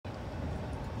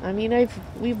I mean,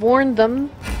 we've warned them.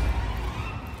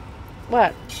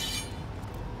 What?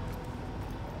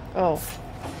 Oh.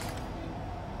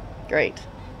 Great.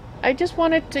 I just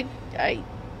wanted to...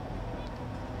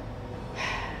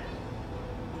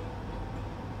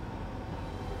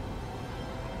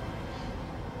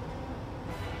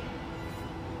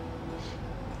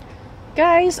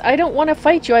 Guys, I don't want to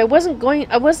fight you. I was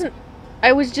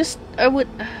just... I would...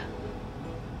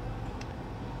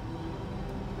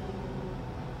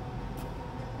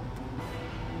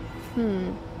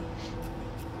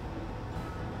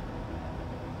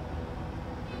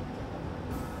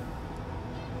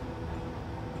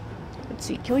 Let's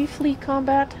see, can we flee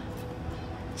combat?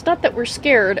 It's not that we're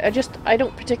scared, I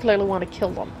don't particularly want to kill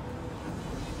them.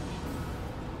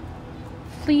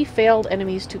 Flee failed,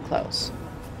 enemies too close.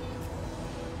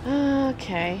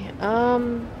 Okay,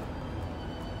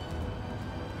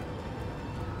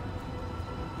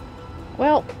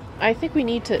 well, I think we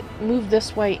need to move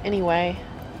this way anyway.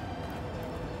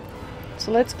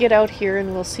 So let's get out here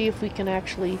and we'll see if we can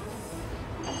actually,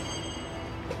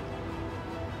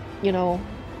 you know,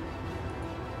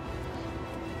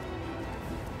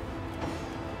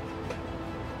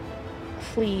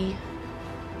 flee.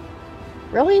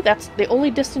 Really? That's the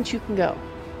only distance you can go.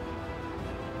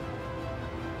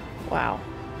 Wow.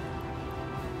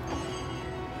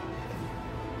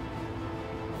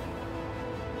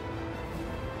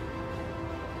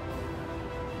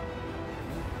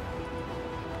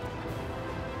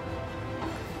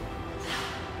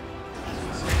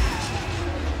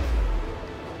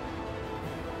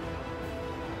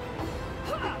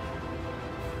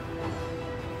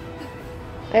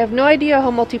 I have no idea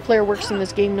how multiplayer works in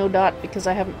this game, no dot, because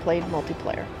I haven't played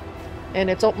multiplayer. And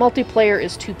it's multiplayer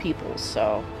is 2 people,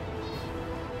 so...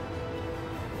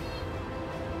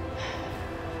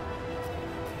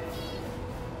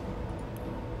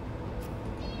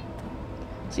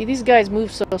 See, these guys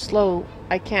move so slow,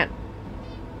 I can't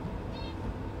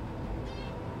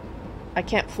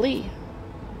flee.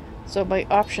 So my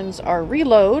options are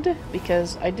reload,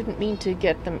 because I didn't mean to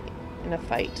get them in a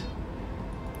fight.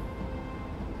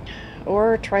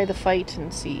 Or try the fight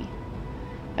and see.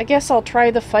 I guess I'll try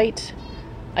the fight.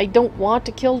 I don't want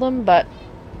to kill them, but...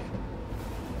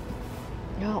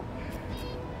 No.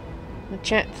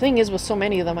 The thing is, with so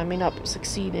many of them, I may not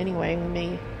succeed anyway.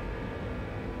 We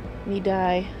may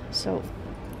die. So...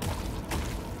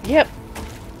 Yep.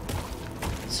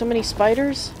 So many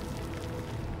spiders.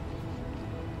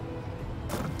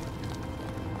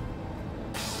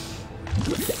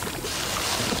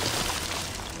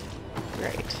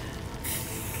 Great.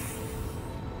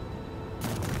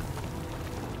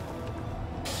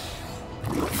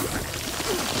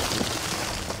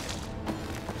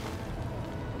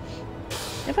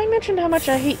 Have I mentioned how much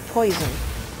I hate poison?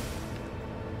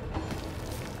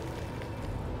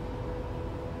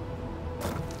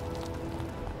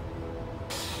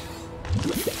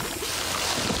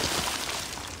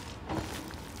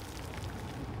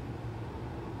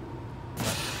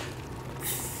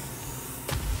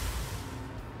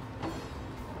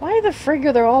 Why the frig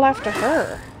are they all after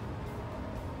her?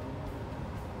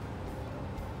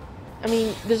 I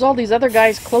mean, there's all these other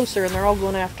guys closer and they're all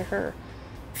going after her.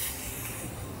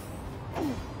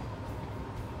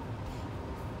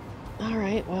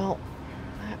 Alright, well,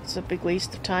 that's a big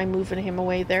waste of time moving him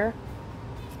away there.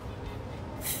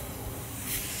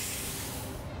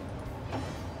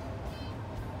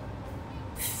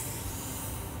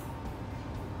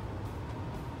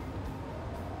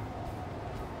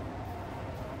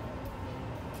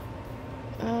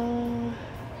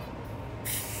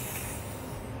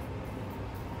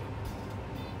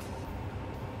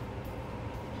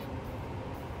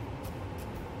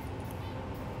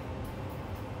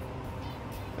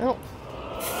 Well,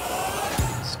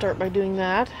 start by doing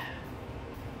that.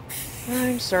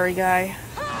 I'm sorry, guy.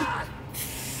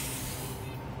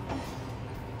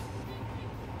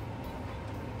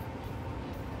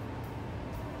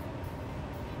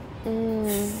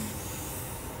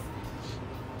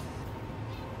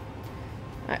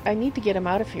 I need to get him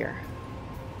out of here.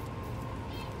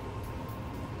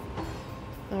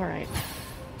 Alright.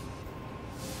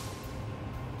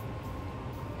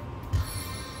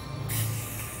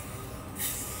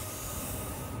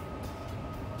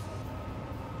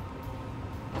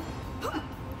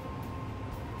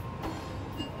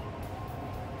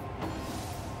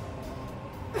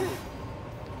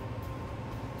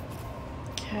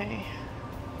 Okay.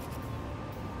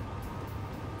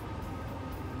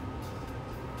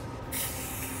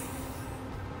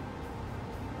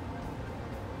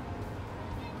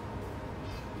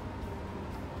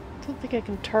 I don't think I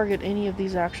can target any of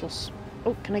these actual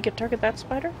Oh, can I target that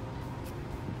spider?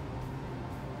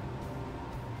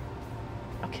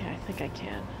 Okay, I think I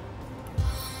can.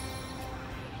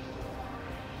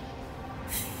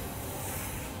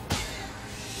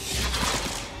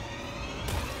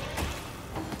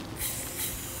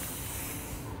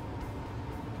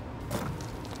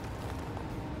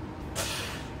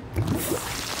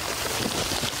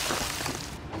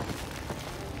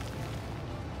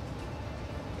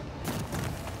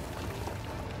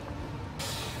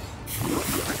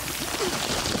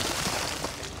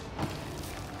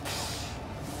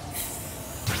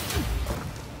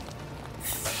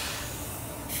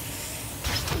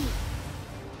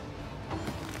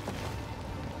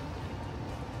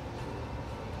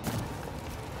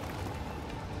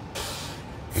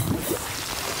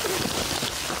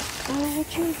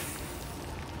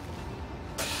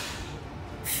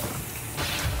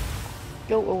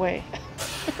 Go away.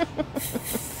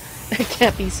 I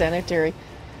can't be sanitary.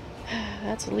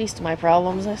 That's the least of my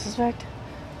problems, I suspect.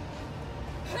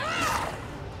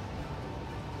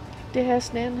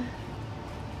 Desnan.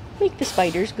 Make the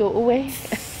spiders go away.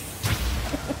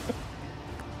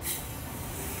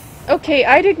 Okay,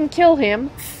 I didn't kill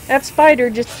him. That spider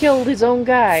just killed his own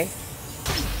guy.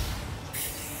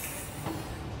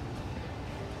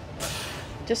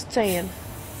 Just saying.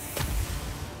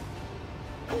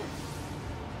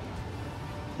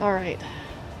 Alright.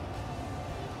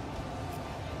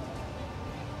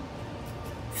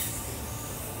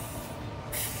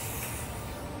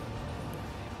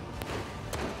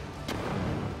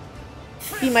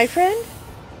 Be my friend?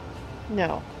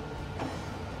 No.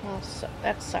 Well, so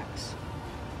that sucks.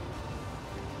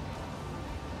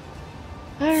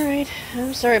 Alright,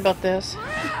 I'm sorry about this.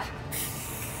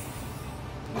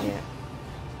 Yeah.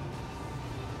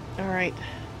 Alright.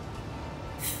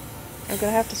 I'm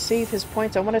gonna have to save his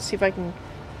points. I want to see if I can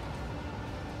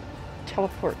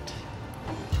teleport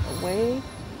away.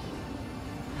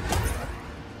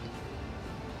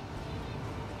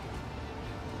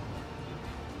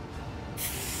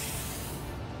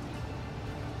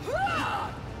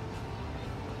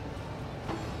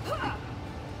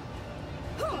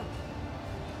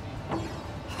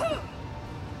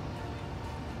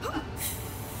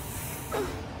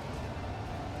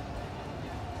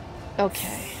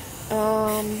 Okay.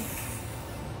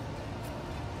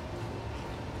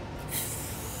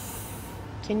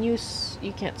 Can you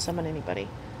can't summon anybody.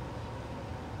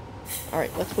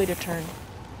 Alright, let's wait a turn.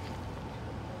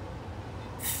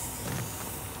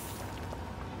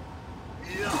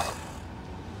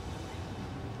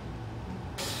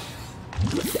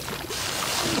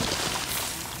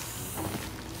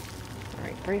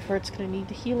 Alright, Braveheart's gonna need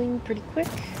healing pretty quick.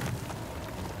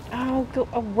 Oh, go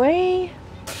away!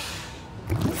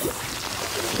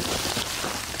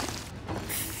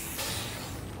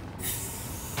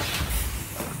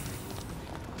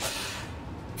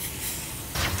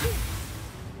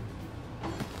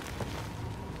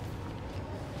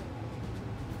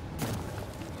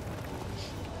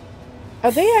 Are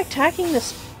they attacking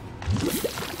this?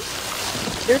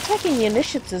 They're attacking the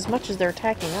initiates as much as they're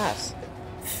attacking us.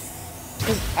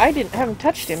 Because I haven't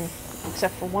touched him,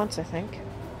 except for once, I think.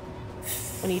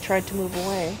 When he tried to move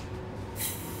away.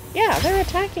 Yeah, they're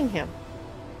attacking him.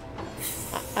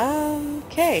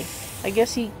 Okay. I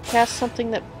guess he cast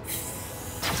something that...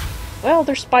 Well,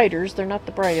 they're spiders. They're not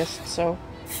the brightest, so...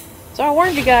 So I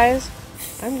warned you guys.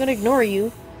 I'm gonna ignore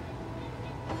you.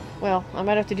 Well, I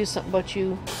might have to do something about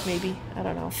you, maybe. I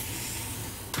don't know.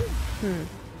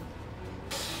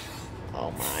 Oh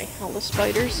my, all the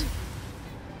spiders.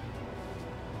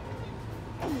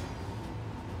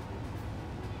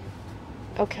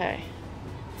 Okay.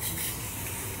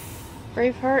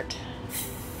 Braveheart.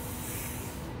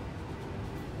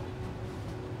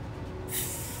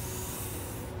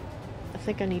 I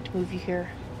think I need to move you here.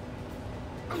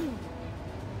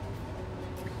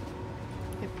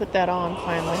 Put that on,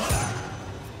 finally.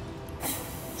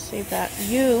 Save that.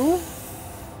 You!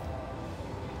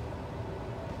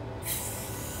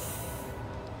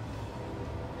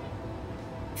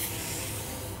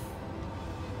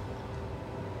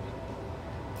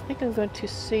 I think I'm going to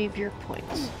save your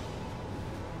points.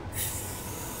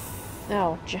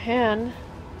 Now, Jahan.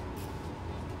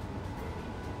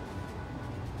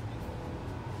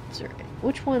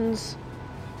 Which ones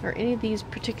are any of these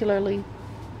particularly...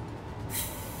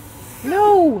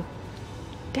 No!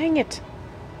 Dang it!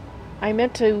 I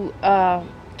meant to,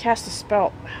 cast a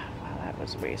spell. Wow, that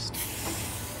was a waste.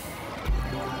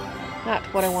 Not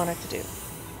what I wanted to do.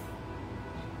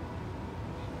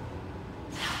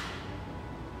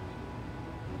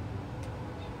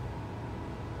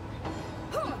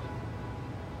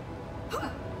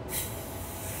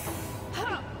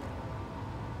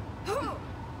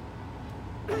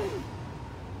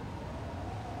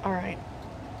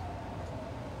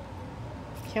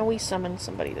 And we summon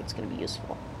somebody that's going to be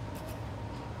useful.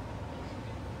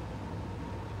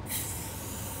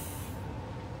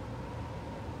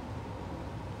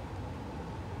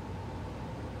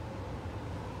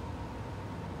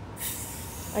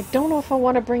 I don't know if I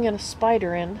want to bring in a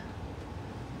spider in.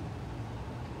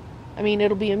 I mean,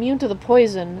 it'll be immune to the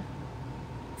poison.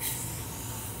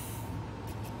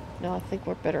 No, I think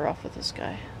we're better off with this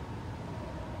guy.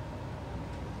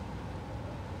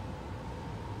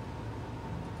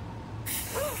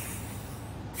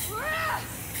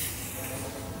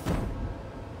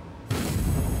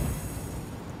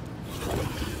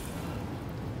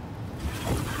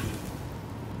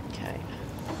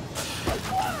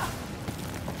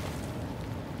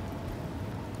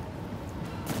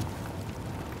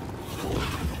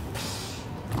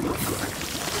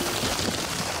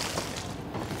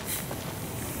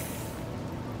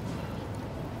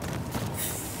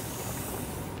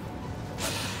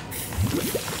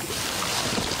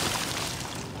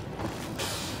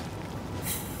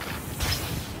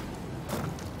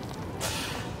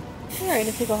 Alright,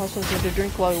 I think I'll have something to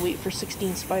drink while we wait for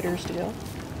 16 spiders to go.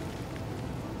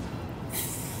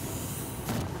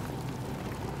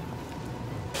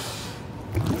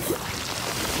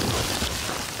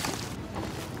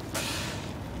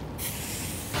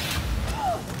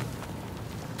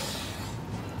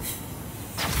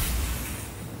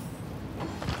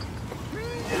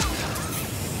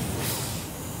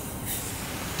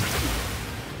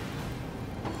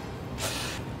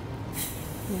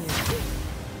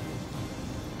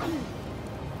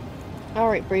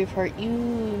 Alright, Braveheart, you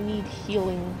need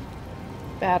healing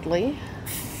badly.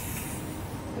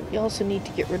 You also need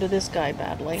to get rid of this guy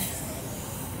badly.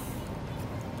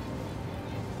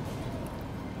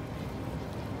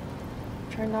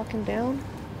 Try and knock him down.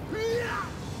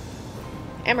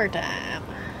 Hammer time!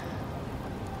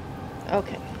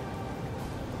 Okay.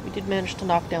 We did manage to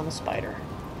knock down the spider.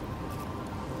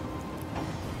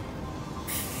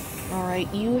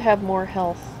 Alright, you have more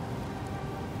health.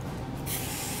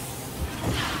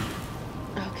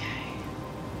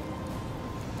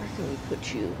 We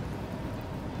put you.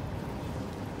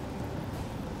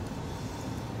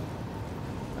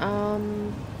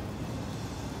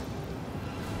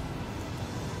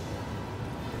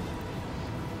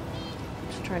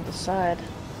 Just trying to decide.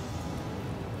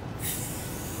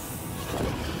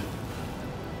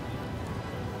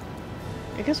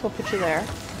 I guess we'll put you there.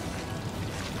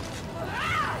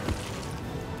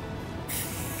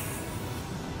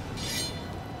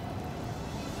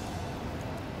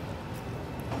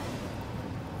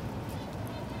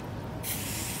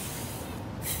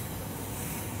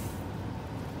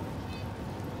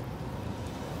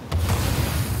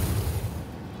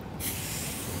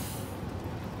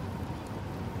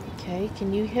 Okay,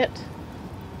 can you hit?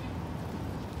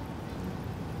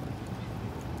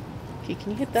 Okay,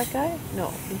 can you hit that guy? No.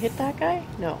 Can you hit that guy?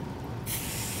 No.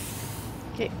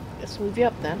 Okay, let's move you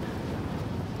up then.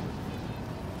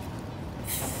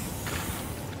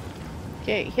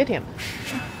 Okay, hit him.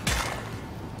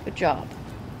 Good job.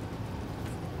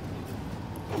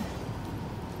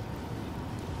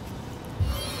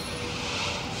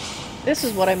 This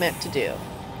is what I meant to do.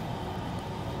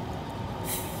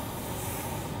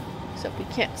 Except we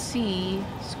can't see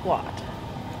squat.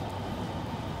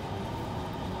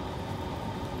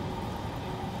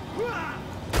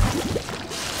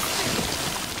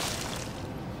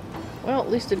 Well, at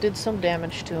least it did some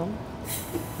damage to him.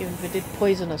 Even if it did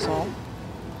poison us all.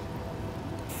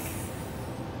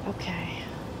 Okay.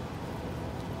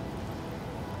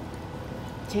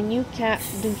 Can you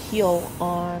do heal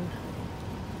on...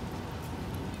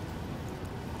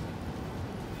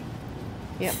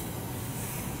 Yep.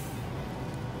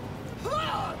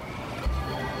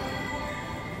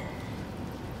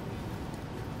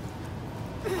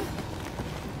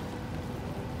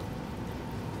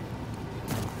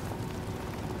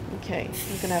 Okay,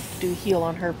 I'm gonna have to do heal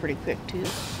on her pretty quick too.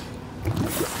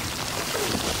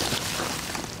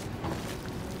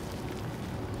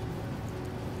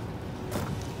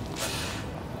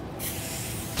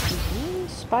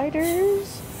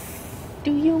 Spiders,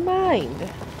 do you mind?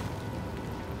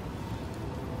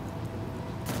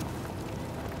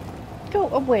 Go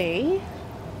away.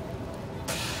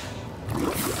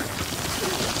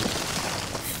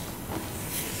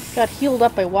 Got healed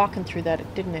up by walking through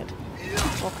that, didn't it?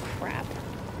 Oh, crap.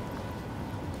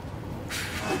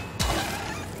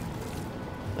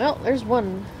 Well, there's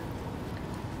one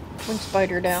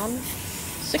spider down.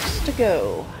 6 to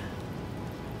go.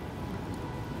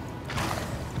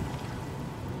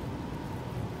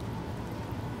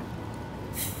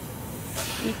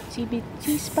 Itsy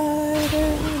bitsy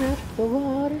spider went up the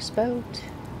water spout.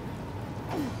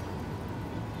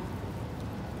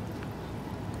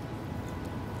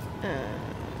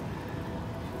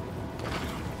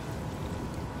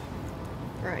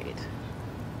 Right.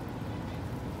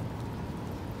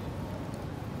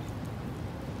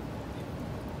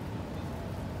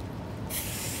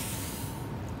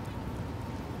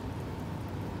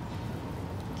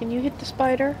 Can you hit the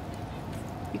spider?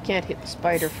 You can't hit the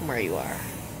spider from where you are.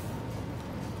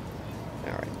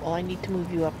 Alright, well I need to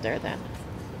move you up there then.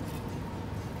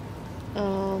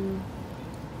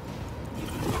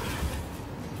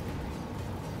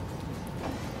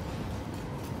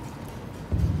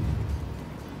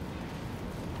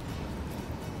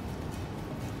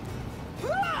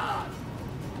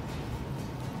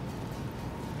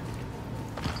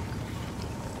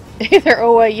 Hey there,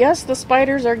 Oa. Yes, the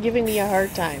spiders are giving me a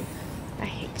hard time. I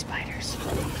hate spiders.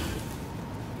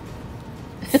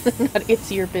 Not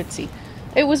Itsy or Bitsy.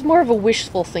 It was more of a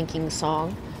wishful thinking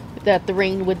song, that the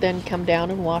rain would then come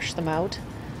down and wash them out.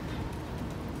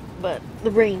 But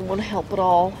the rain won't help at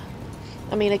all.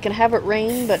 I mean, it can have it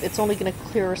rain, but it's only going to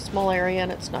clear a small area,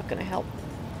 and it's not going to help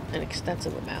an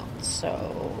extensive amount.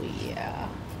 So, yeah.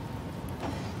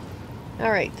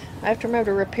 Alright, I have to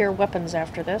remember to repair weapons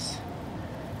after this.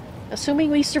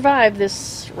 Assuming we survive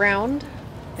this round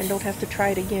and don't have to try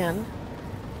it again.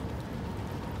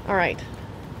 Alright.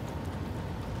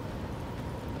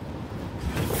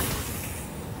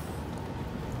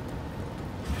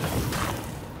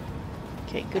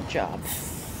 Okay, good job.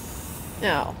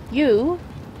 Now, you...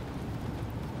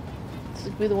 This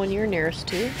would be the one you're nearest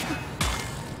to.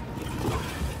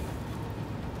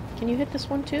 Can you hit this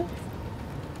one too?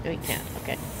 No, you can't.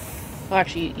 Okay. Well,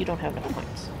 actually, you don't have enough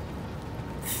points.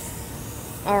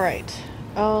 Alright.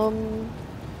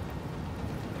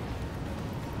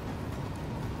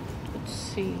 Let's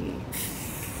see.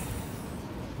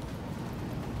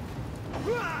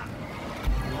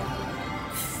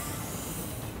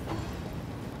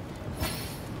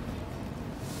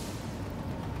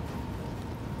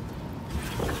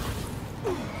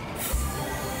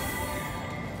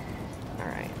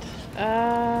 Alright.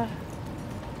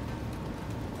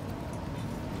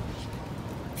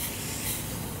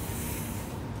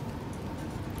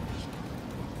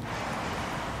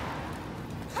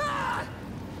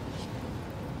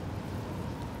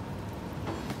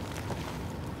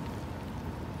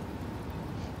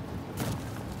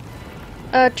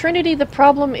 Trinity, the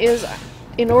problem is,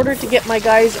 in order to get my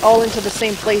guys all into the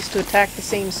same place to attack the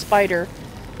same spider,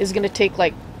 is going to take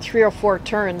like 3 or 4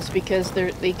 turns because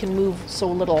they can move so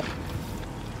little.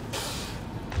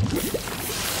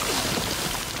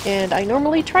 And I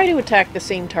normally try to attack the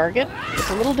same target. It's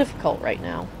a little difficult right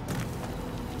now.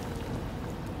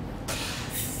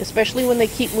 Especially when they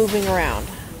keep moving around.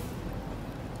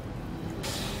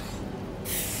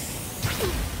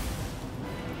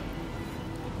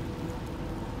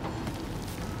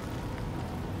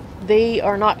 They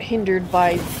are not hindered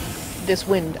by this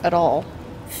wind at all.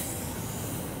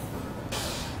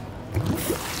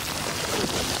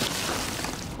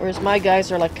 Whereas my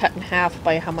guys are like cut in half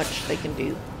by how much they can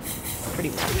do. Pretty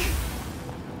much.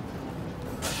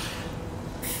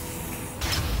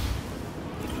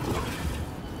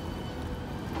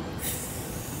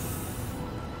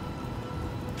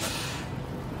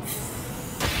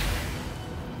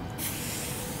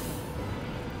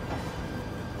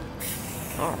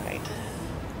 Alright.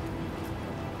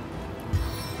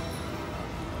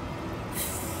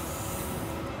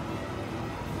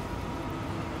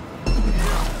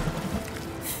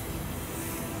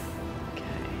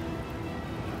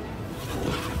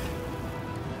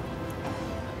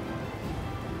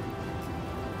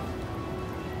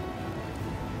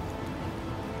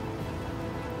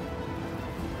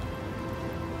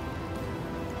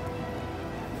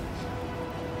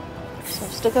 So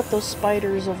I've still got those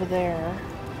spiders over there.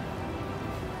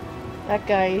 That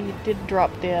guy, he did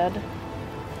drop dead.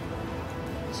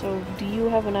 So do you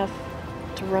have enough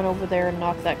to run over there and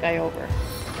knock that guy over?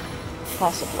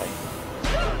 Possibly.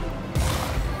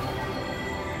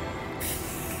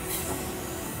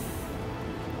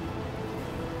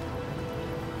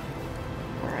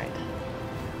 Alright.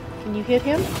 Can you hit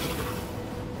him?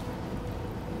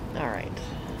 Alright.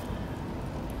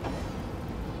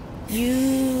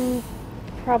 You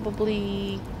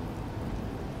probably...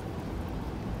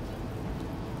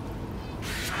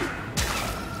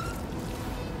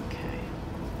 Okay.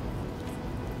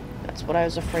 That's what I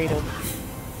was afraid of.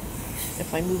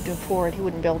 If I moved him forward, he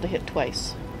wouldn't be able to hit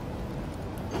twice.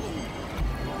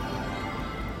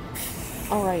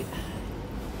 Alright.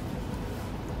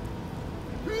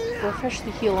 Refresh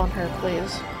the heal on her,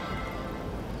 please.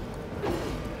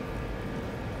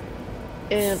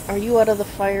 And are you out of the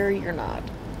fire? You're not.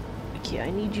 Okay, I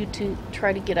need you to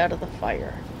try to get out of the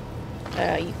fire.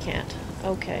 You can't.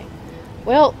 Okay.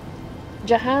 Well,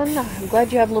 Jahan, I'm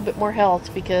glad you have a little bit more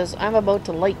health because I'm about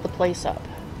to light the place up.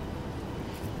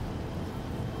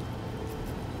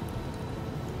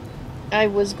 I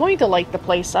was going to light the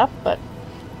place up, but...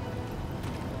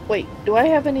 Wait, do I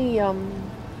have any, Let's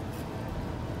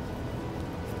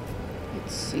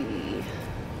see...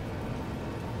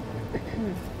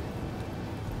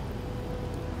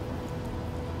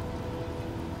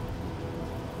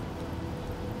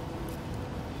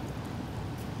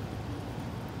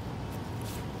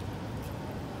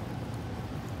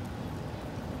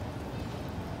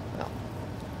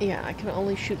 Yeah, I can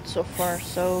only shoot so far,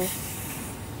 so...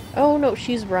 Oh, no,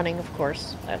 she's running, of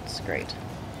course. That's great.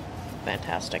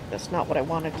 Fantastic. That's not what I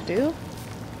wanted to do.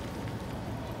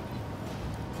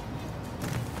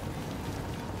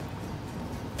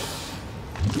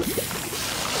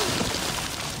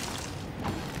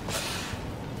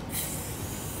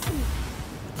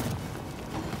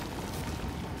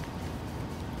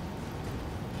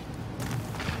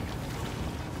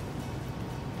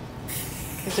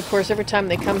 Because, of course, every time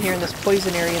they come here in this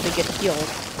poison area, they get healed.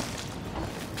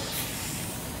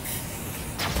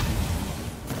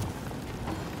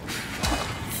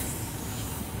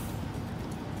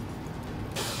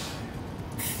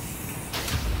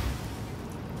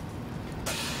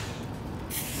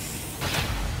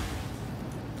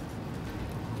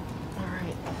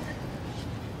 Alright.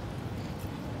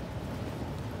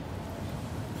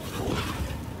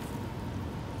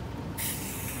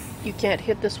 You can't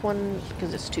hit this one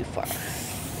because it's too far.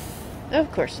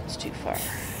 Of course it's too far.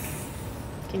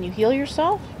 Can you heal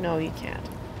yourself? No, you can't.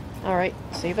 Alright,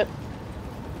 save it.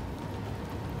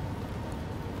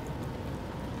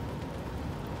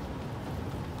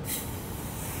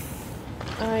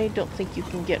 I don't think you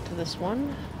can get to this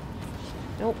one.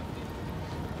 Nope.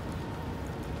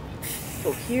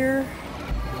 Go here.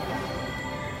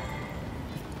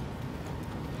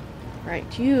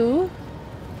 Right, you...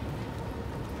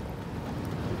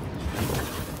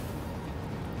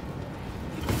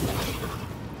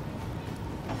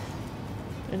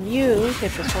 And you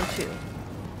hit this one too.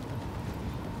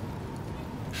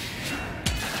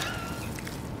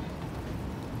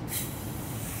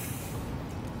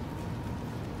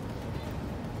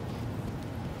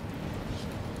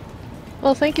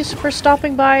 Well, thank you for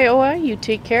stopping by, Oa. You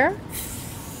take care.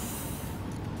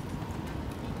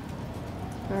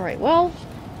 Alright, well,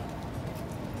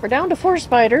 we're down to 4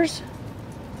 spiders.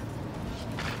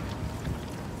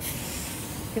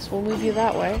 Guess we'll move you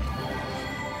that way.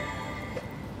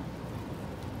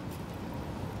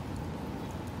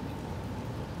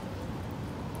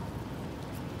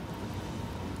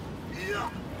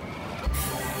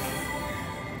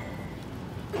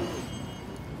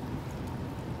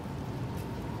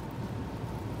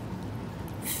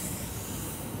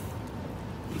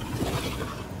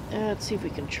 Let's see if we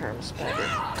can charm spider.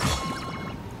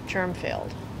 Charm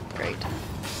failed. Great.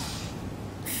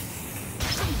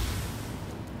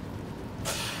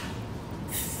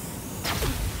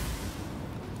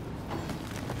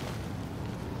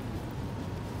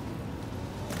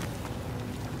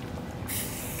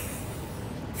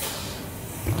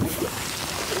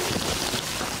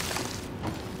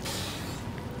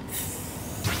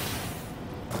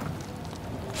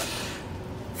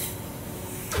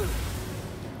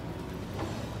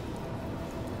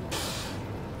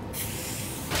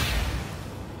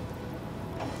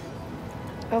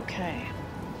 Okay.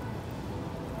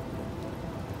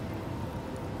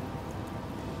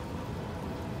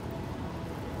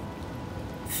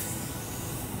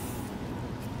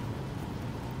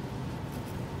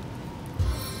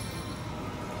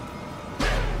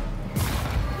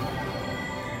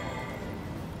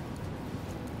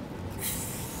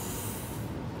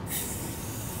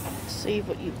 Save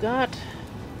what you've got.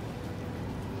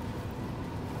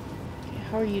 Okay,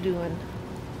 how are you doing?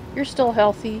 You're still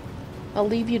healthy. I'll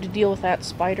leave you to deal with that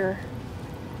spider.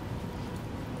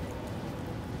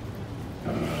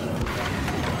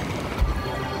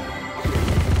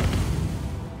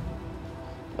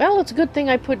 Well, it's a good thing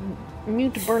I put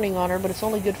immune to burning on her, but it's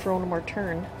only good for one more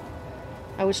turn.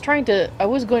 I was going to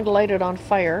light it on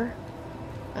fire.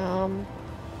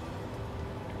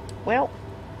 Well.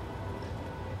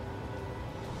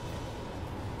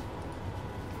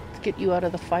 Let's get you out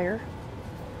of the fire.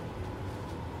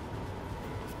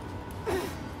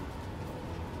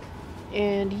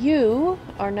 And you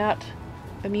are not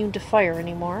immune to fire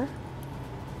anymore.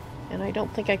 And I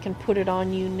don't think I can put it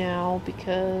on you now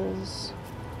because...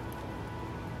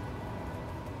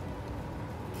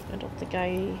 I don't think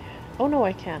I... Oh no,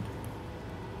 I can.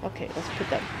 Okay, let's put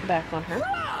that back on her.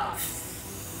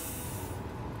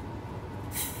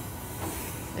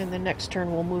 And the next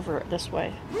turn we'll move her this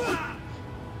way.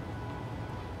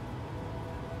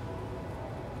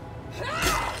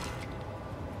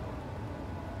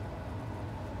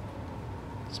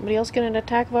 Somebody else get an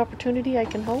attack of opportunity, I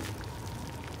can hope?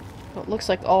 Well, it looks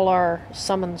like all our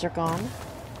summons are gone.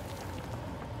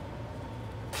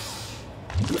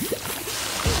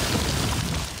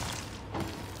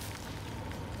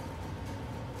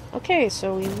 Okay,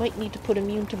 so we might need to put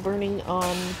immune to burning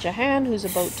on Jahan, who's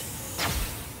about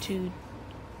to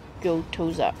go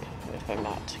toes up, if I'm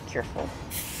not careful.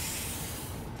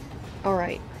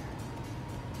 Alright.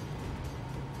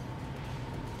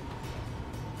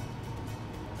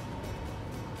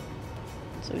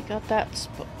 So we got that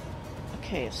spot.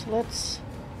 Okay, so let's...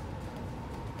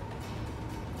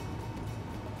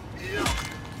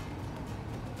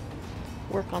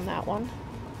 work on that one.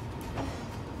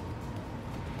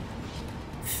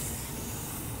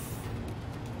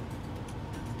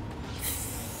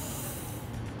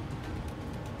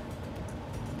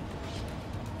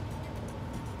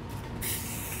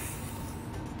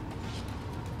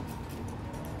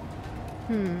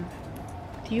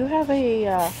 Do you have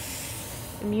a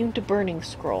immune to burning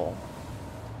scroll?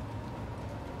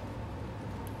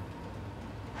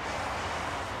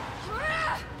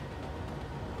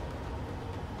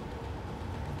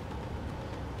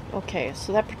 Okay,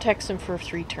 so that protects him for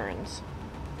 3 turns.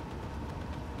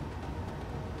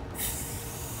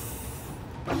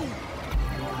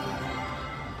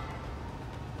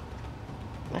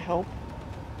 I hope.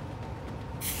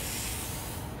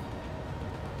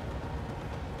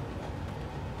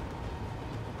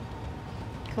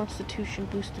 Constitution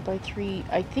boosted by 3.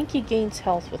 I think he gains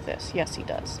health with this. Yes, he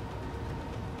does.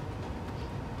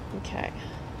 Okay.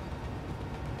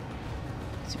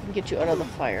 Let's see if we can get you out of the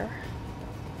fire.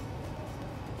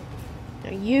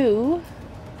 Now you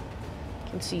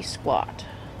can see squat.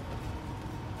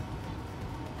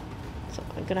 So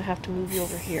I'm gonna have to move you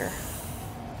over here.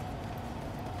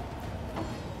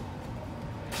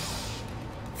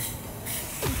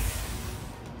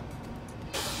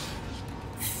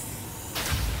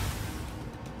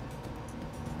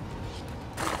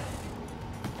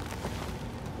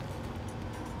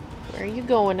 Where are you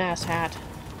going, asshat?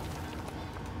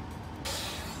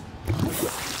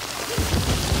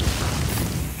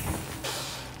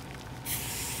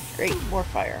 Great, more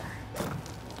fire.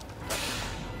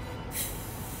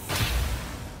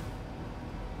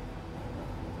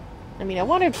 I mean, I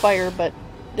wanted fire, but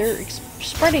they're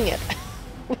spreading it.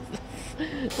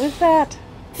 with that.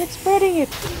 It's spreading it.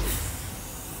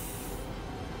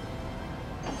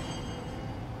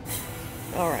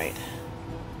 Alright.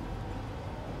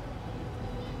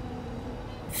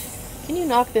 Can you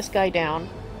knock this guy down?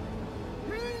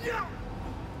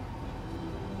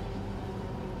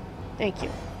 Thank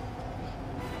you.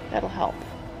 That'll help.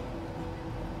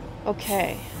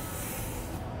 Okay.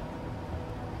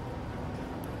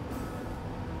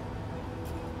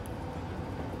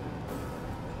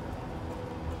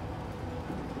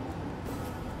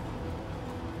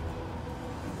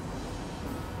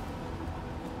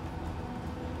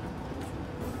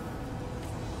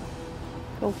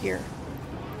 Go here.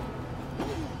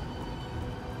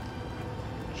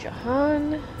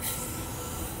 Jahan.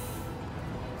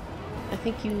 I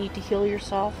think you need to heal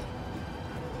yourself.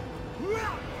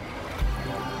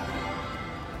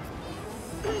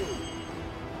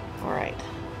 Alright.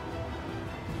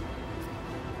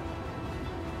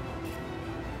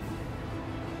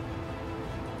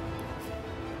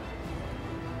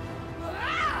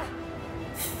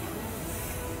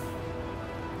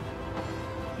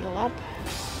 Heal up.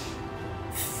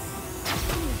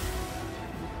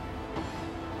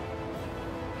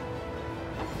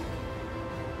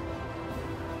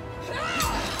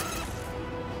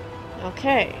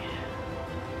 Okay.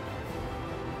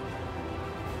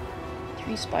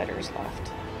 3 spiders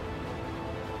left.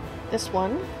 This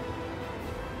one,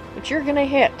 which you're gonna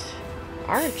hit,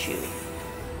 aren't you?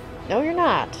 No, you're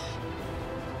not.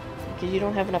 Because you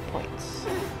don't have enough points.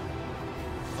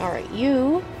 Alright,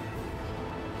 you...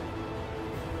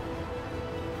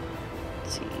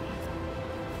 Let's see.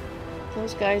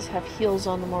 Those guys have heals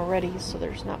on them already, so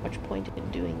there's not much point in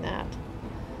doing that.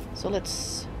 So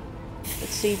let's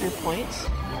save your points.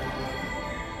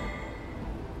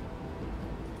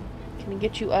 Can we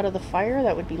get you out of the fire?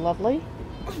 That would be lovely.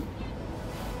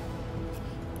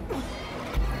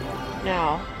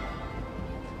 Now,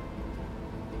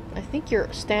 I think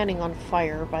you're standing on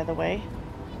fire, by the way.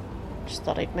 Just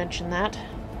thought I'd mention that.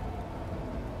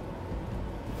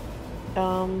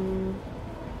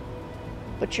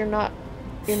 But you're not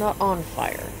on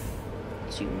fire.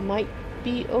 So you might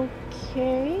be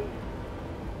okay.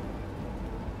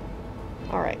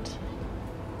 Alright.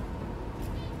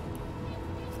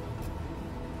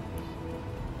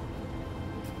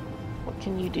 What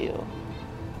can you do?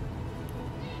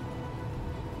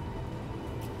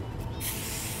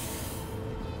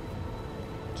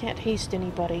 Can't haste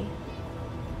anybody.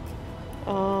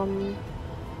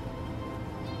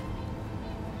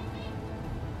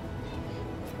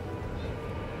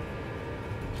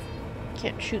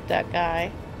 Can't shoot that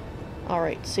guy.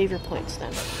 Alright, save your points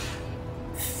then.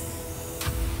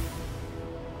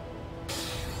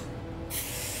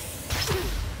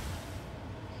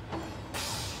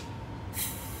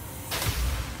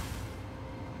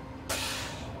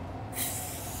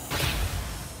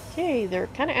 Okay, they're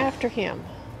kind of after him.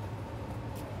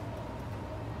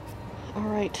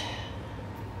 Alright.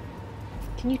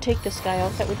 Can you take this guy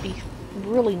out? That would be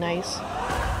really nice.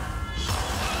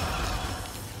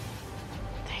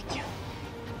 Thank you.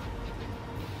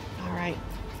 Alright.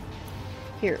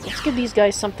 Here, let's give these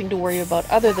guys something to worry about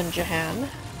other than Jahan.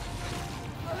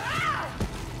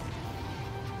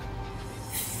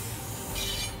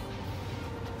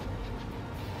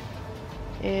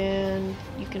 And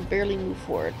you can barely move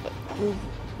forward, but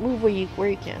move where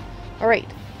you can. Alright.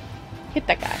 Hit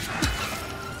that guy.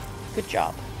 Good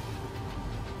job.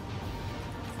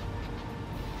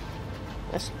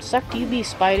 Suck to you be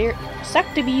spider.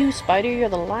 Suck to be you, spider. You're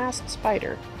the last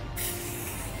spider.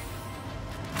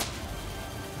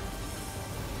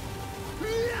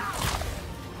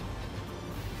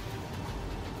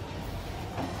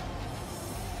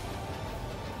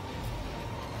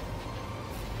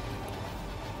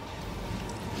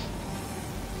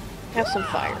 Have some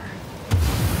fire.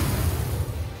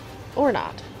 Or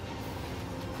not.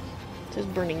 It says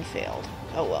burning failed.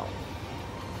 Oh well.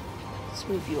 Let's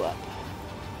move you up.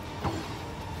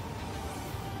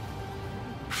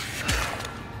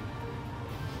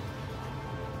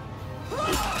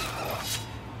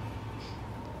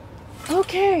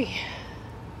 Okay.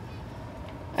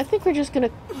 I think we're just gonna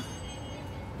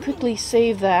quickly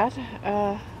save that.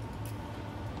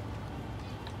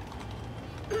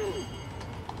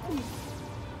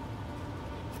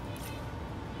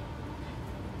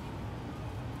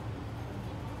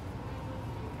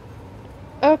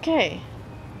 Okay.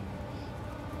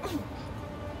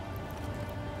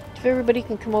 If everybody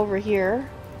can come over here.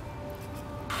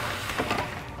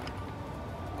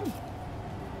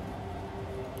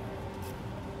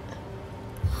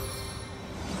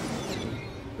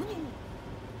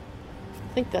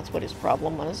 I think that's what his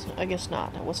problem was. I guess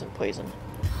not. It wasn't poison.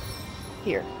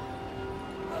 Here.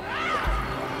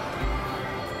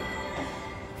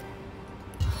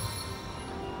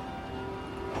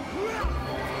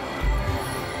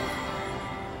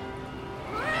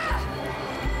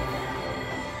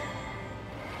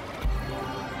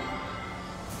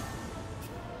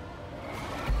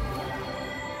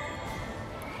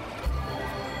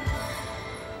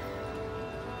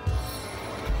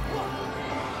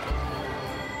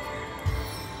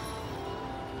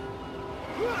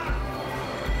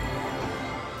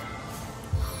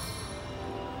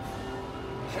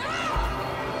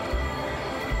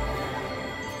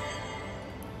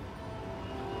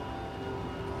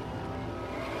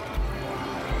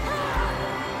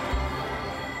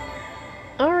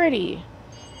 Alrighty.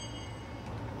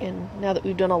 And now that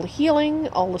we've done all the healing,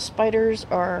 all the spiders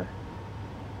are...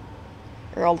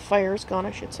 or all the fire's gone,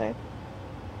 I should say.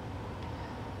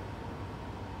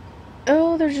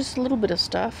 Oh, there's just a little bit of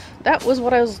stuff. That was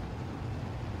what I was...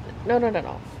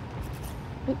 No.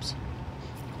 Oops.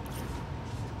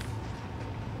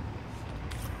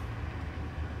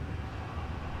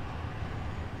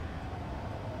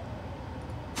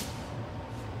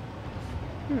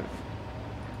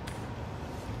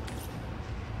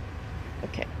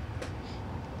 Okay.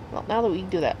 Well, now that we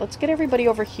do that, let's get everybody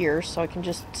over here so I can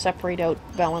just separate out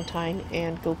Valentine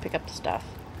and go pick up the stuff.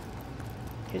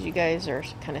 Because you guys are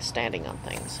kind of standing on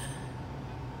things.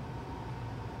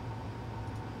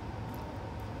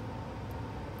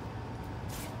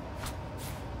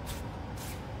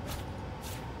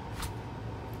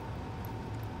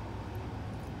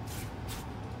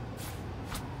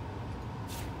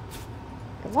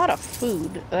 A lot of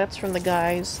food. That's from the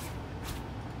guys.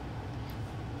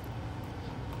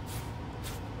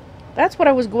 That's what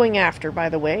I was going after, by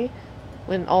the way,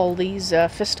 when all these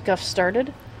fisticuffs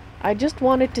started. I just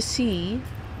wanted to see...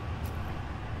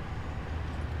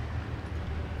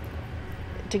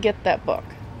 to get that book.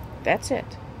 That's it.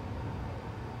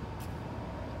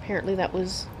 Apparently that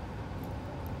was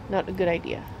not a good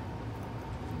idea.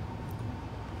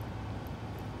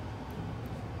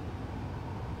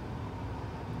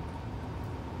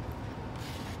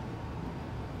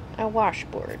 A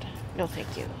washboard. No,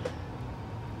 thank you.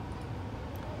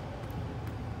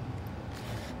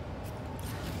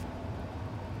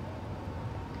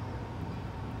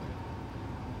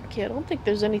 Okay, I don't think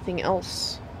there's anything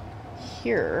else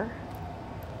here.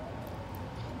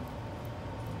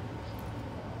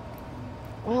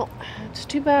 Well, it's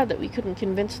too bad that we couldn't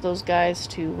convince those guys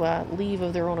to leave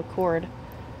of their own accord.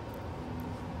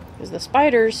 Because the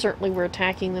spiders certainly were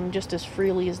attacking them just as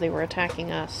freely as they were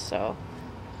attacking us, so...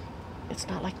 It's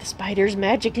not like the spiders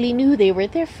magically knew they were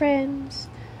their friends.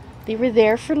 They were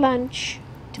there for lunch.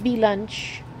 To be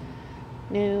lunch.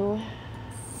 No.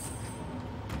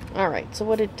 Alright, so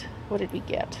what did we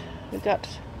get? We got...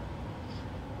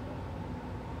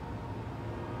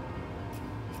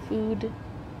 food.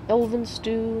 Elven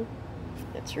stew.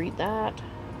 Let's read that.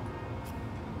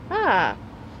 Ah!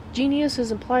 Genius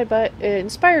is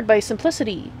inspired by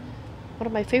simplicity. One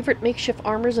of my favorite makeshift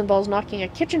armors involves knocking a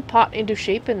kitchen pot into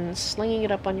shape and slinging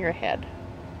it up on your head.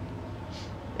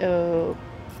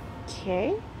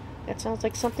 Okay. That sounds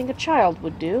like something a child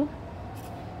would do.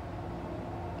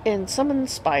 And summon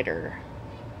spider.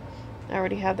 I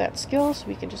already have that skill, so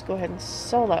we can just go ahead and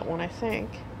sell that one, I think.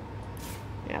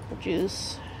 Apple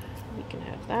juice. We can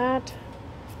have that.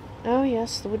 Oh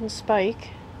yes, the wooden spike.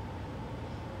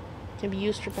 Can be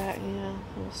used for back. Yeah,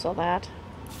 we'll sell that.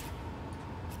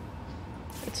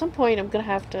 At some point I'm gonna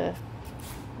have to,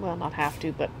 well, not have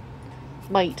to, but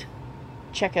might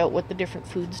check out what the different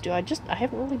foods do. I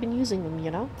haven't really been using them, you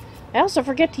know. I also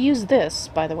forget to use this,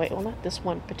 by the way. Well, not this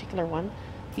one particular one.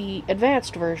 The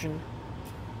advanced version.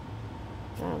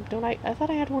 Don't I? I thought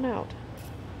I had one out.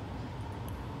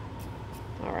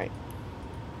 Alright.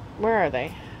 Where are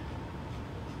they?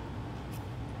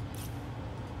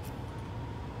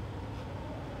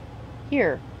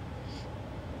 Here.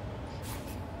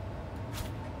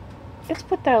 Let's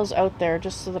put those out there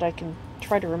just so that I can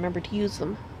try to remember to use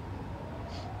them.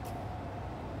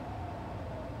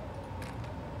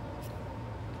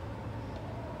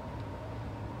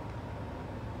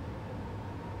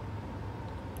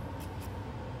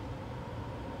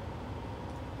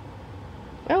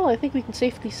 Well, I think we can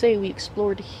safely say we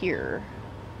explored here.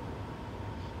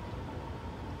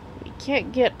 We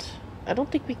can't get... I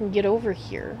don't think we can get over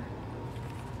here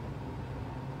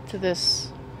to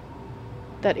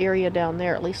that area down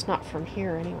there, at least not from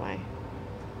here anyway.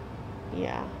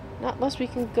 Yeah, not unless we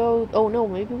can go... Oh no,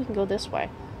 maybe we can go this way.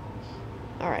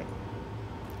 Alright.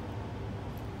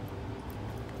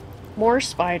 More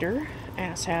spider,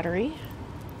 ass hattery.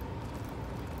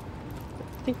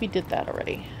 I think we did that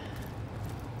already.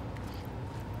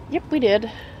 Yep, we did.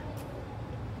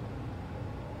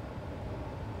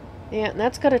 Yeah, and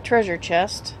that's got a treasure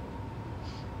chest.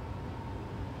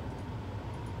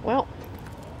 Well,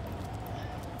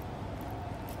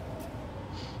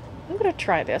 I'm gonna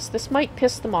try this. This might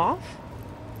piss them off.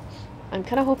 I'm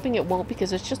kind of hoping it won't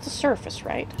because it's just the surface,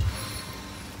 right?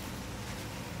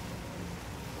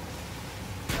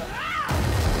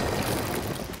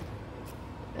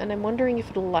 And I'm wondering if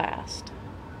it'll last.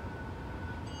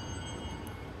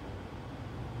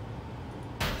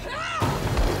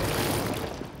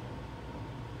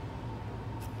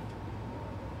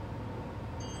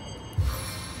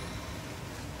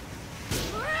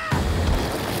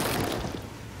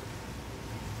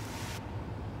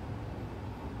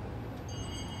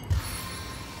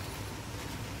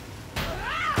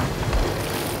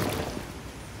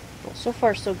 So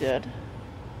far, so good.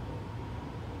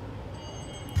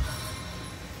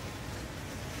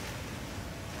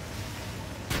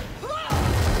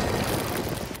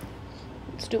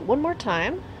 Let's do it one more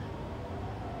time.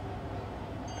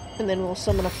 And then we'll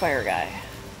summon a fire guy.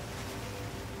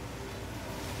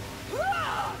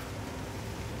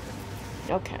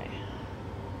 Okay.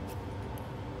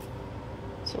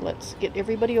 So let's get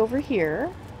everybody over here.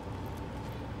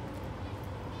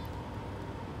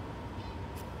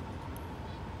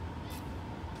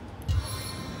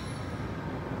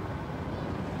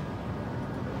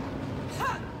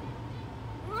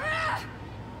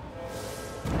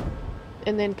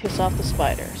 And then piss off the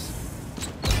spiders.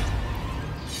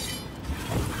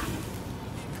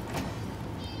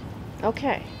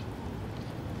 Okay.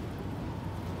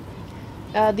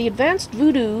 The advanced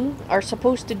voodoo are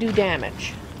supposed to do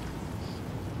damage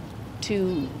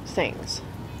to things.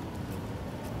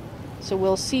 So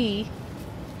we'll see.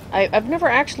 I've never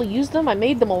actually used them. I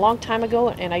made them a long time ago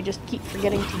and I just keep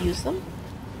forgetting to use them.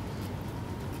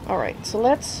 Alright, so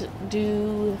let's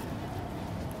do...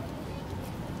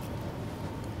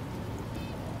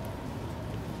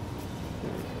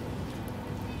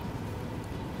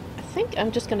 I think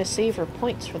I'm just going to save her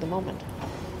points for the moment.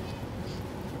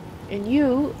 And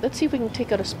you, let's see if we can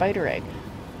take out a spider egg.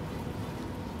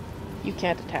 You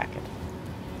can't attack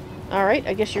it. Alright,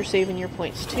 I guess you're saving your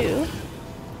points too.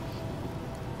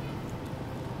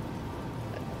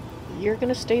 you're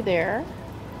gonna stay there.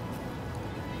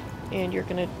 And you're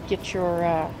gonna get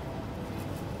your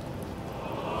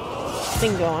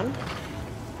thing going.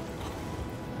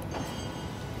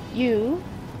 You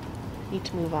need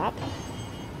to move up.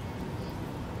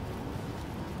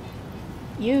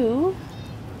 You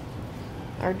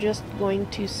are just going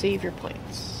to save your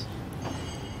points.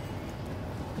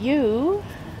 You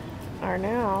are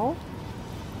now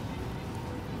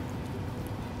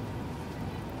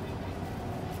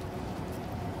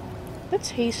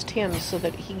let's haste him so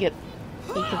that he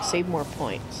can save more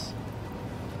points.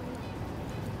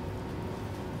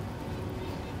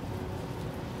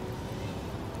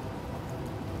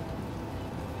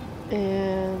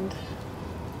 And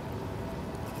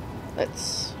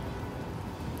let's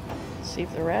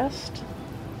save the rest.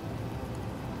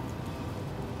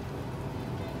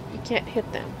 You can't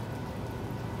hit them.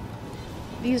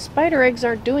 These spider eggs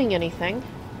aren't doing anything.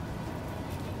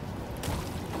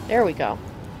 There we go.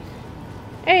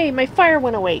 Hey, my fire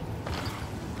went away.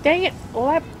 Dang it.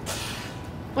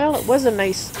 Well, it was a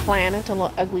nice plan until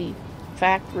an ugly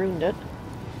fact ruined it.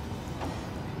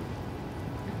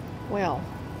 Well.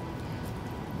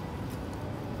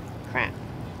 Crap.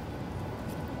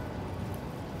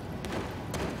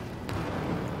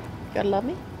 Gotta love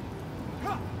me?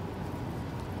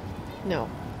 No.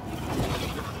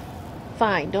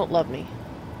 Fine, don't love me.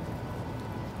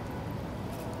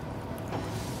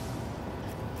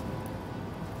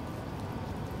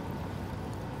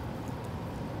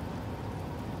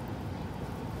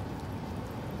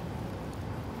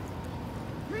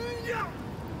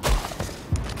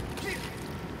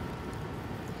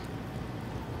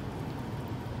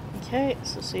 Okay,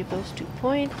 so save those 2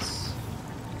 points.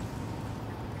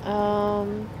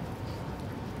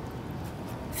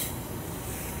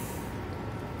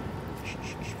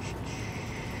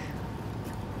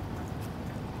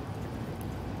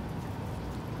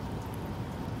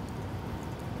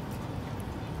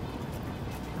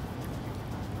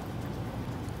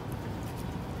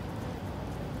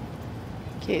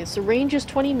 Okay, so range is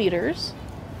 20 meters.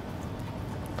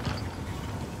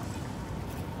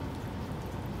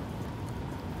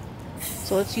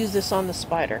 So let's use this on the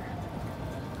spider.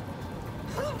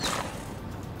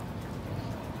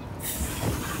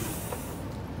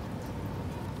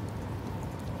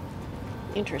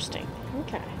 Interesting.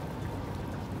 Okay.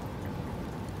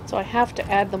 So I have to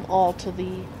add them all to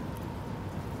the...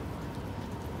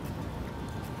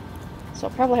 So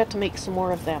I'll probably have to make some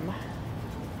more of them.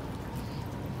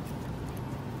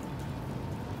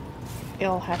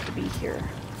 It'll have to be here.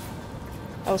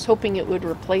 I was hoping it would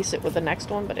replace it with the next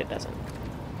one, but it doesn't.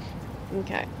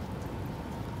 Okay.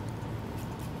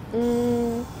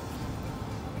 Okay.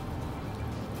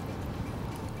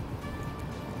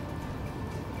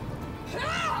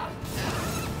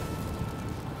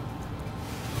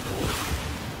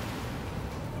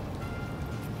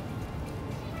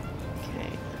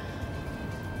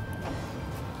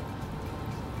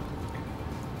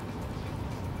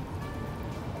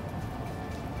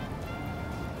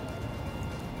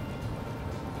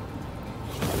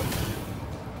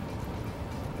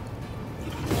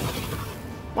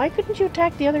 Why couldn't you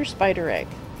attack the other spider egg?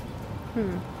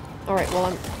 Alright,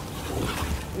 well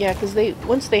yeah, because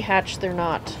once they hatch, they're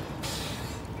not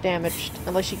damaged.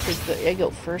 Unless you take the egg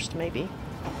out first, maybe.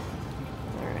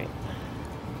 Alright.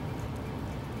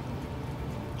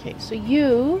 Okay, so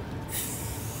you...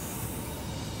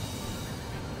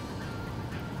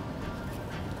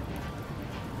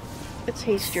 Let's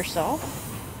haste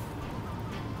yourself.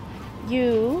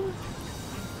 You...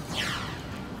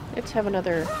 Let's have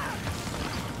another...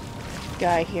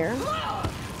 guy here.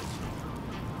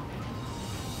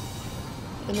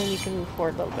 And then you can move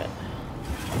forward a little bit.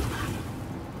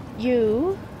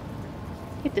 You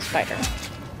hit the spider.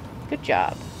 Good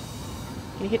job.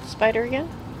 Can you hit the spider again?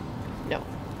 No.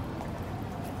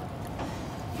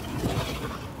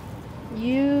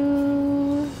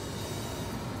 You...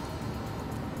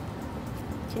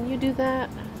 Can you do that?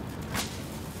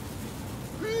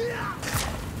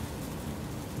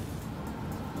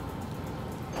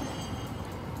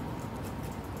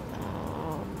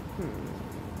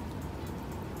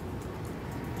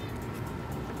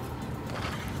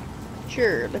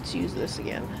 Sure, let's use this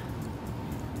again.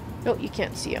 No, you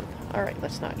can't see him. Alright,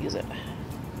 let's not use it.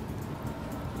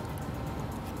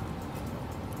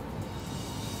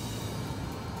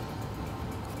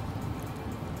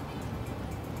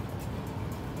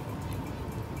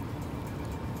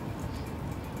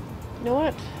 You know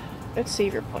what? Let's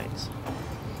save your points.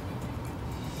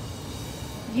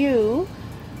 You...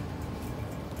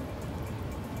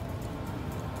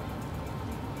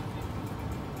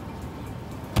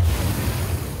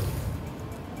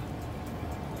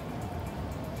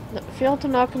 failed to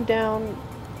knock him down.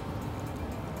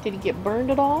 Did he get burned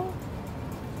at all?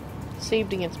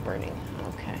 Saved against burning.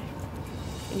 Okay.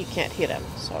 And you can't hit him,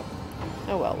 so...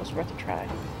 Oh well, it was worth a try.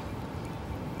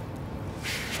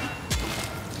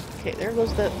 Okay, there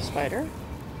goes the spider.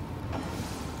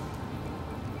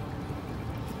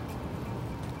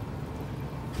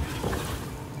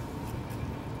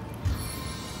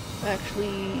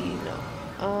 Actually, no.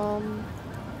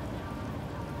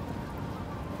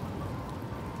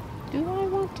 Do I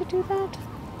want to do that?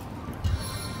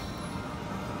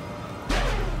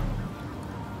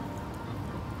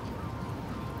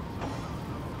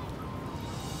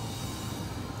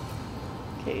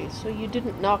 Okay, so you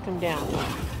didn't knock him down,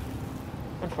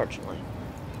 unfortunately.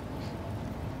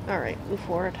 Alright, move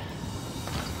forward.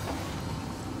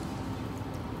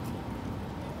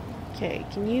 Okay,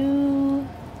 can you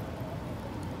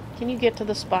get to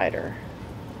the spider?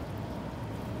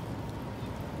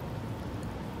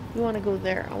 You want to go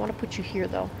there. I want to put you here,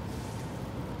 though.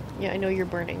 Yeah, I know you're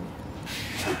burning.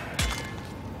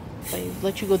 If I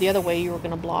let you go the other way, you were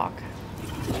going to block.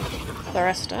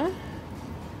 Tharesta.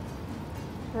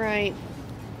 Right.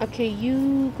 Okay,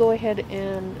 you go ahead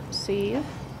and save.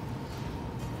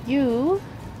 You...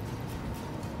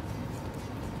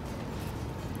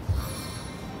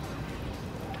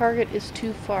 Target is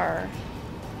too far.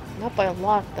 Not by a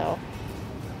lot, though.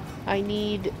 I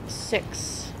need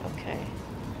 6. Okay.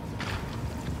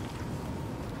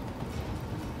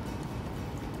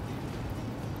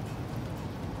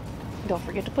 Don't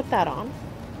forget to put that on.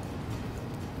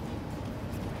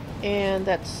 And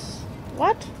that's...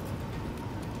 What?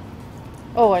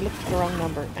 Oh, I looked at the wrong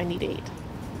number. I need 8.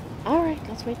 Alright,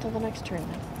 let's wait till the next turn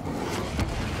then.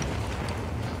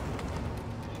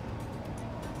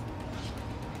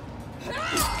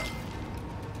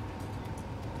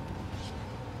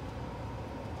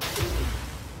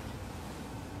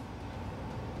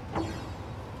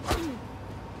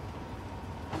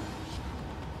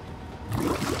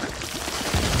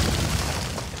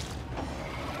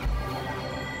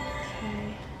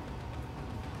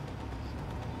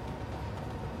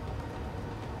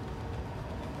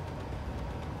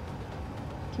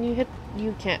 Can you hit...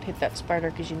 You can't hit that spider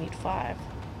because you need 5.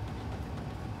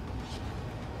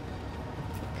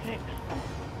 Okay.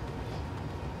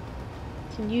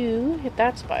 Can you hit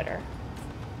that spider?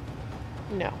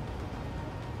 No.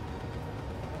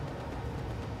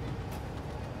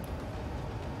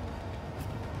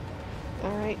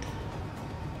 Alright.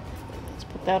 Let's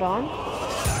put that on.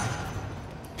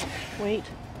 Wait.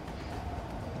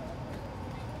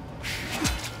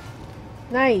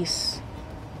 Nice.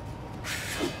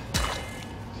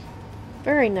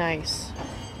 Very nice.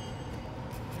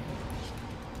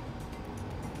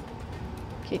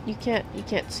 Okay, you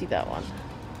can't see that one.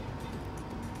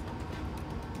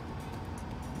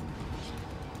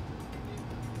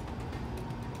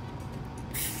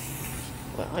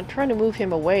 Well, I'm trying to move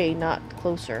him away, not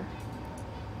closer.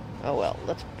 Oh well,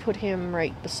 let's put him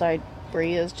right beside where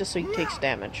he is, just so he takes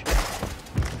damage.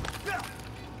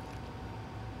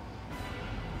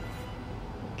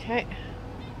 Okay.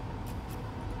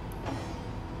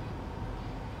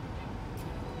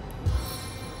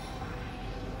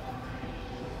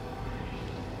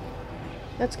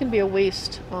 That's going to be a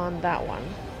waste on that one.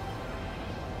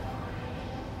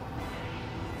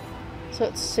 So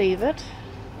let's save it.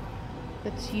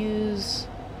 Let's use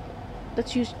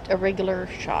a regular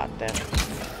shot then.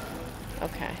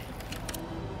 Okay.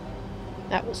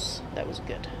 That was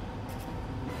good.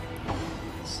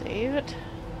 Save it.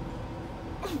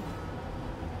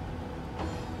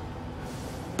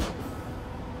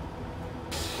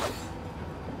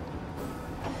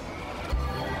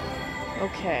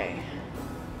 Okay.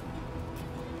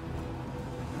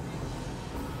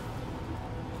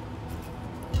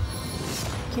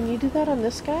 Can you do that on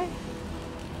this guy?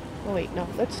 Oh wait, no.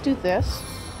 Let's do this.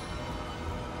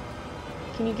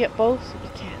 Can you get both? You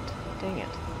can't. Dang it.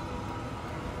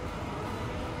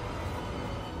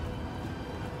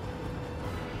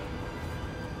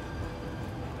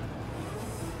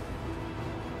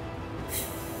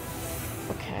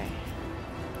 Okay.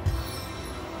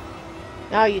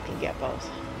 Now you can get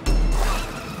both.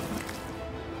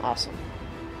 Awesome.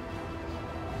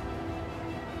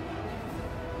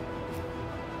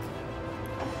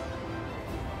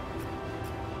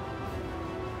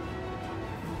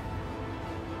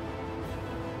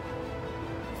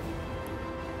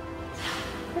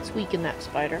 Let's weaken that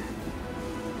spider.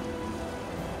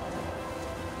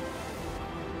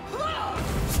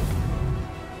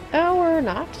 Oh, or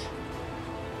not.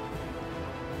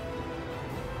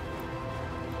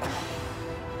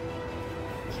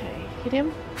 Okay, hit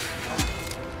him.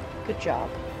 Good job.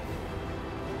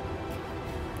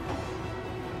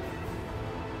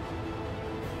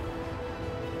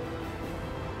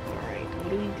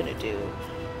 you gonna do?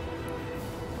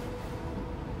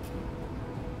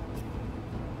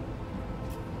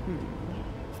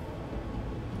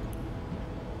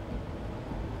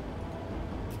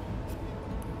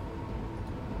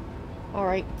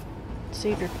 Alright,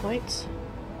 save your points.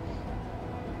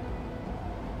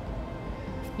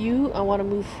 I want to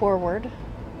move forward.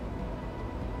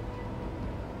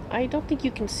 I don't think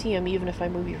you can see him even if I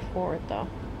move you forward, though.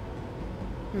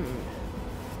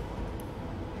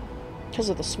 Because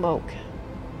of the smoke.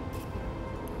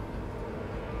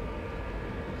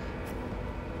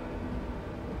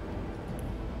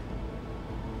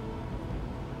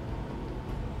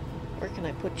 Where can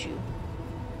I put you?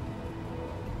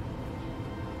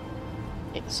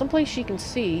 Someplace you can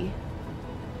see.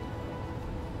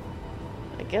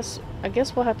 I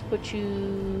guess we'll have to put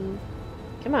you...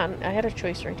 Come on, I had a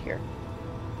choice right here.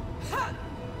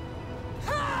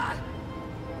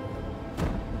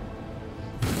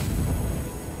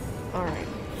 Alright.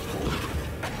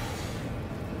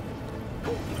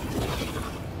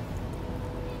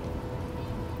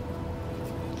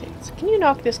 Okay, so can you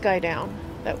knock this guy down?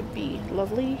 That would be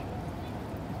lovely.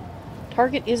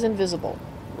 Target is invisible.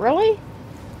 Really?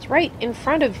 It's right in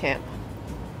front of him.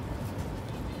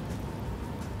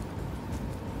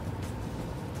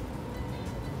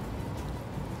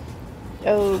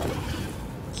 Okay.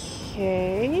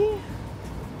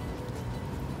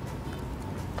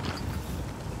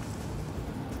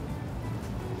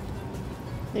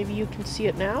 Maybe you can see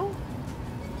it now?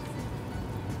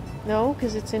 No,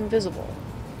 because it's invisible.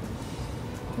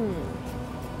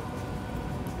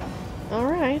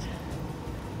 Alright.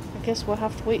 I guess we'll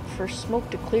have to wait for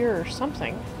smoke to clear or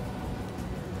something.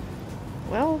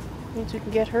 Well, means we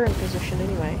can get her in position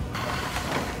anyway.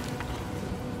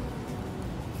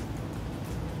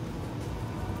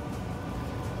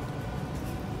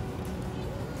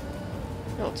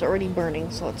 No, it's already burning,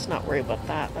 so let's not worry about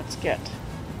that. Let's get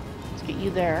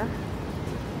you there.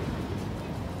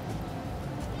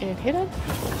 And hit him.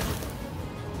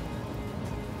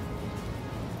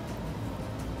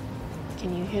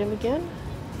 Can you hit him again?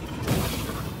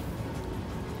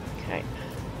 Okay.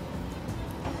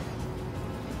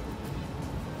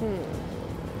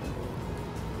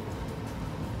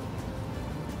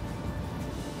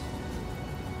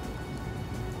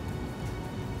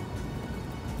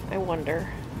 I wonder.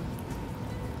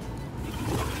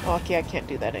 Oh, okay, I can't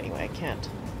do that anyway. I can't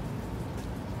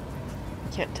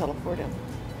teleport him.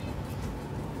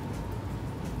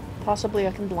 Possibly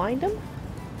I can blind him?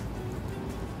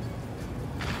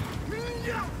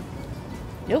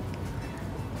 Nope.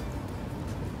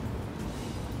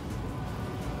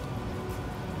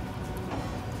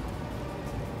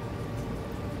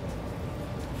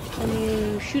 Can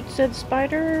you shoot said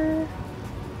spider?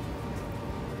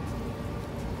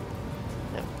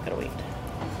 No, gotta wait.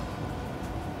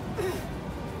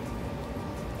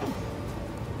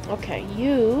 Okay,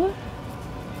 you...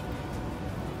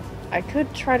 I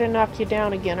could try to knock you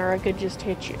down again, or I could just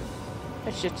hit you.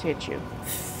 Let's just hit you.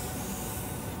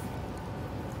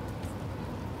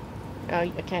 Oh, I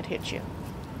can't hit you.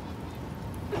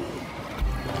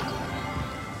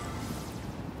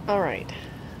 Alright.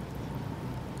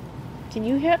 Can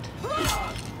you hit?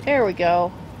 There we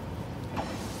go.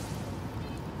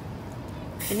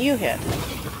 Can you hit?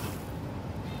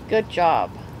 Good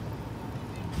job.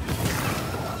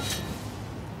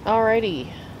 Alrighty.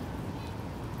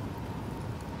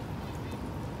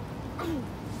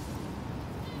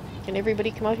 Can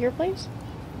everybody come out here, please?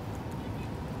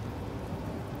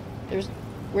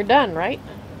 We're done, right?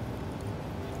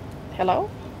 Hello?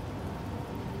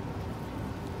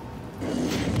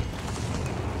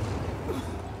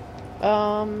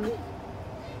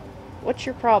 What's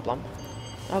your problem?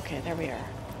 Okay, there we are.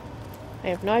 I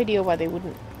have no idea why they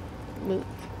wouldn't move.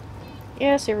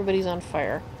 Yes, everybody's on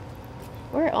fire.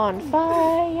 We're on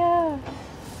fire!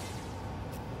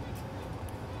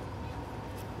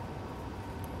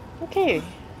 Okay.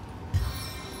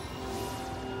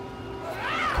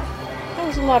 That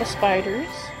was a lot of spiders.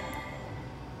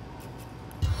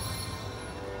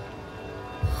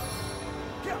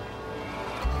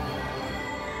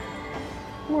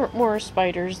 More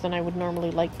spiders than I would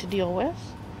normally like to deal with.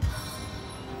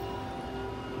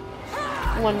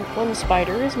 One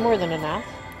spider is more than enough.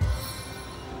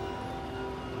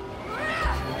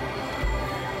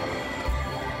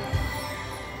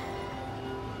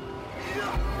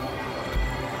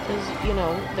 Because, you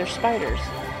know, they're spiders.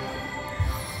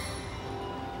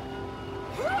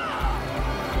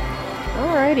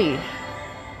 Alrighty.